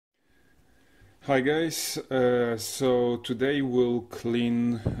Hi guys, so today we'll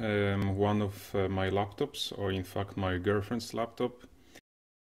clean one of my laptops, or in fact my girlfriend's laptop.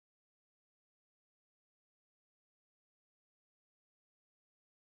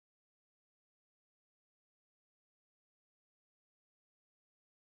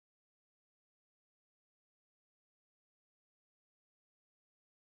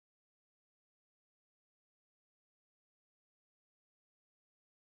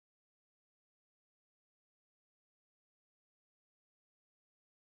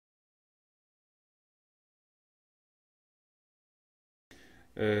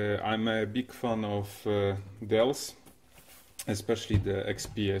 I'm a big fan of Dell's, especially the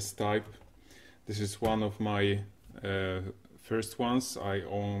XPS type. This is one of my first ones. I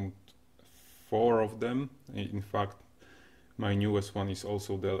owned 4 of them. In fact, my newest one is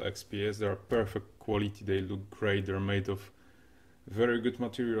also Dell XPS. They are perfect quality, they look great, they're made of very good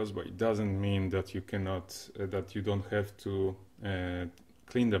materials, but it doesn't mean that you cannot, that you don't have to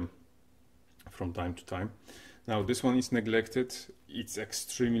clean them from time to time. Now this one is neglected. It's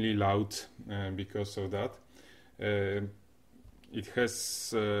extremely loud because of that.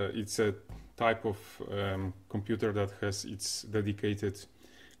 It's a type of computer that has its dedicated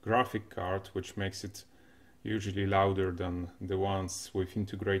graphic card, which makes it usually louder than the ones with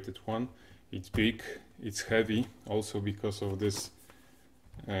integrated one. It's big, it's heavy, also because of this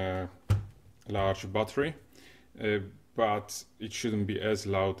large battery, but it shouldn't be as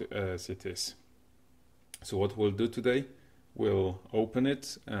loud as it is. So what we'll do today, we'll open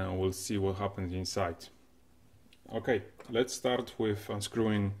it and we'll see what happens inside. Okay, let's start with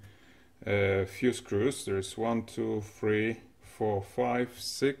unscrewing a few screws. There's 1, 2, 3, 4, 5,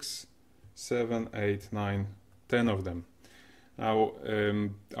 6, 7, 8, 9, 10 of them. Now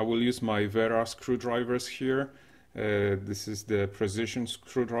I will use my Vera screwdrivers here. This is the precision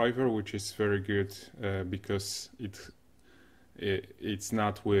screwdriver, which is very good because it's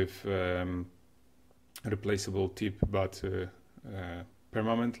not with replaceable tip, but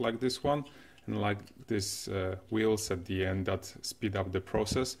permanent like this one, and like this wheels at the end that speed up the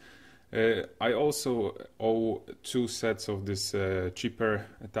process. I also own 2 sets of these cheaper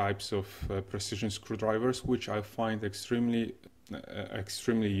types of precision screwdrivers, which I find extremely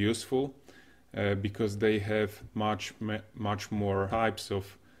useful because they have much more types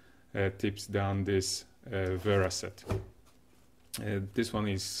of tips than this Vera set. This one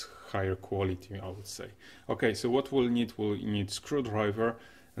is higher quality, I would say. Okay, so what we'll need screwdriver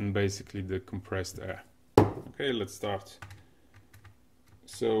and basically the compressed air. Okay, let's start.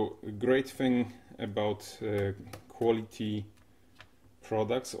 So a great thing about quality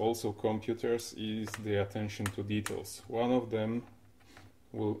products, also computers, is the attention to details. One of them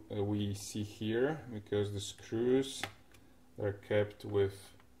we see here, because the screws are kept with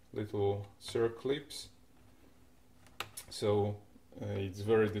little circlips, so it's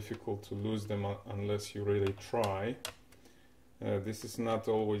very difficult to lose them unless you really try. This is not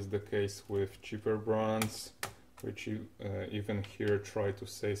always the case with cheaper brands, which you even here try to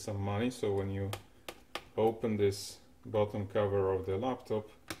save some money. So when you open this bottom cover of the laptop,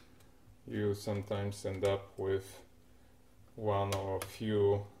 you sometimes end up with one or a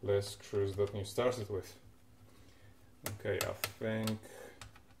few less screws than you started with. Okay, I think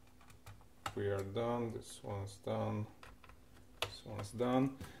we are done. This one's done. This one's done.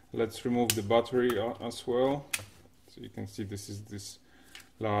 Let's remove the battery as well. So you can see this is this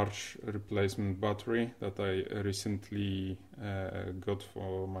large replacement battery that I recently got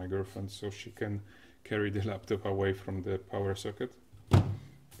for my girlfriend, so she can carry the laptop away from the power socket.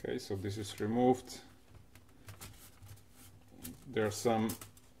 Okay, so this is removed. There are some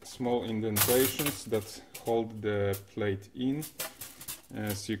small indentations that hold the plate in.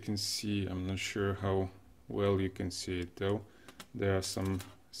 As you can see, I'm not sure how well you can see it though, there are some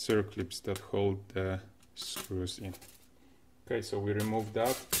circlips that hold the screws in. Okay, so we remove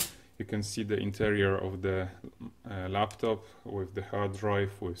that. You can see the interior of the laptop with the hard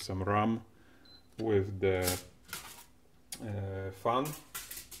drive, with some RAM, with the fan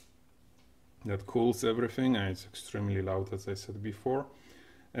that cools everything, and it's extremely loud, as I said before.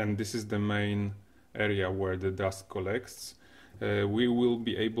 And this is the main area where the dust collects. We will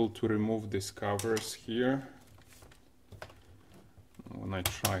be able to remove these covers here when I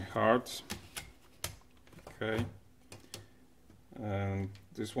try hard. Okay, and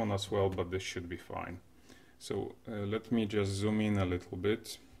this one as well, but this should be fine. So let me just zoom in a little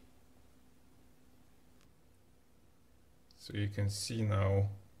bit, so you can see now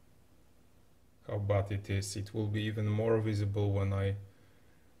how bad it is. It will be even more visible when I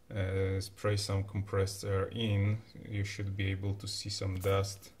spray some compressed air in. You should be able to see some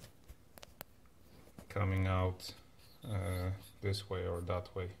dust coming out this way or that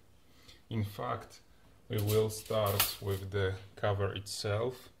way. In fact, we will start with the cover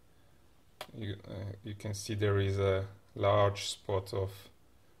itself. You can see there is a large spot of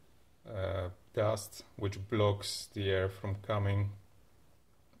dust which blocks the air from coming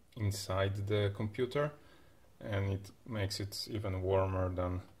inside the computer, and it makes it even warmer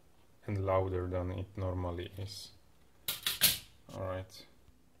than and louder than it normally is. Alright.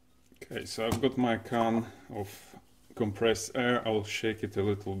 Okay, so I've got my can of compressed air. I'll shake it a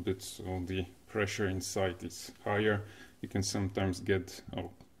little bit so the pressure inside is higher. You can sometimes get, or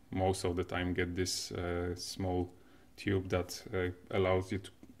most of the time, get this small tube that allows you to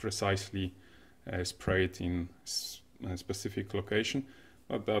precisely spray it in a specific location,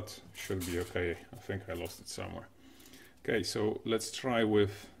 but that should be okay. I think I lost it somewhere. Okay, so let's try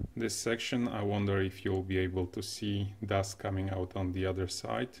with this section. I wonder if you'll be able to see dust coming out on the other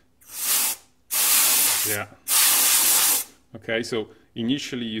side. Yeah. Okay, so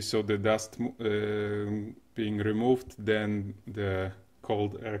initially you saw the dust being removed, then the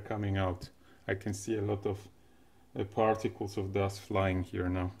cold air coming out. I can see a lot of particles of dust flying here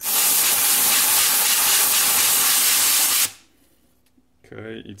now.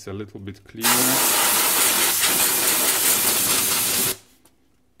 Okay, it's a little bit cleaner.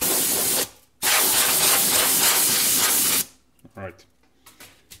 Right.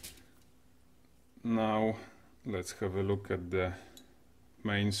 Now let's have a look at the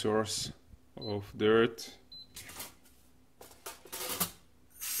main source of dirt.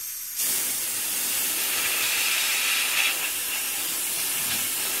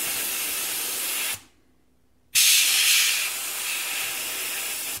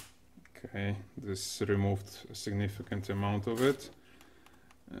 Okay, this removed a significant amount of it.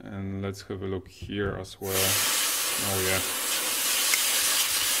 And let's have a look here as well. Oh yeah.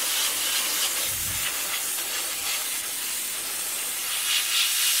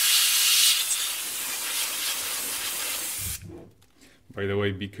 By the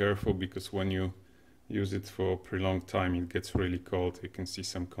way, be careful, because when you use it for a prolonged time it gets really cold. You can see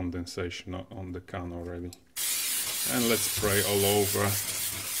some condensation on the can already. And let's spray all over.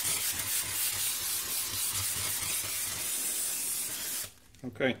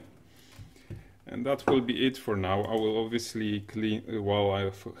 Okay, and that will be it for now. I will obviously clean, while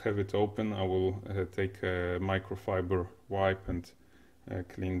I have it open, I will take a microfiber wipe and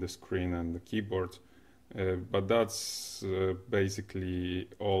clean the screen and the keyboard. But that's basically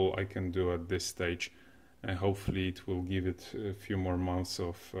all I can do at this stage. Hopefully it will give it a few more months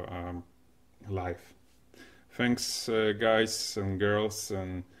of life. Thanks guys and girls,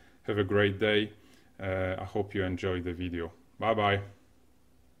 and have a great day. I hope you enjoyed the video. Bye bye.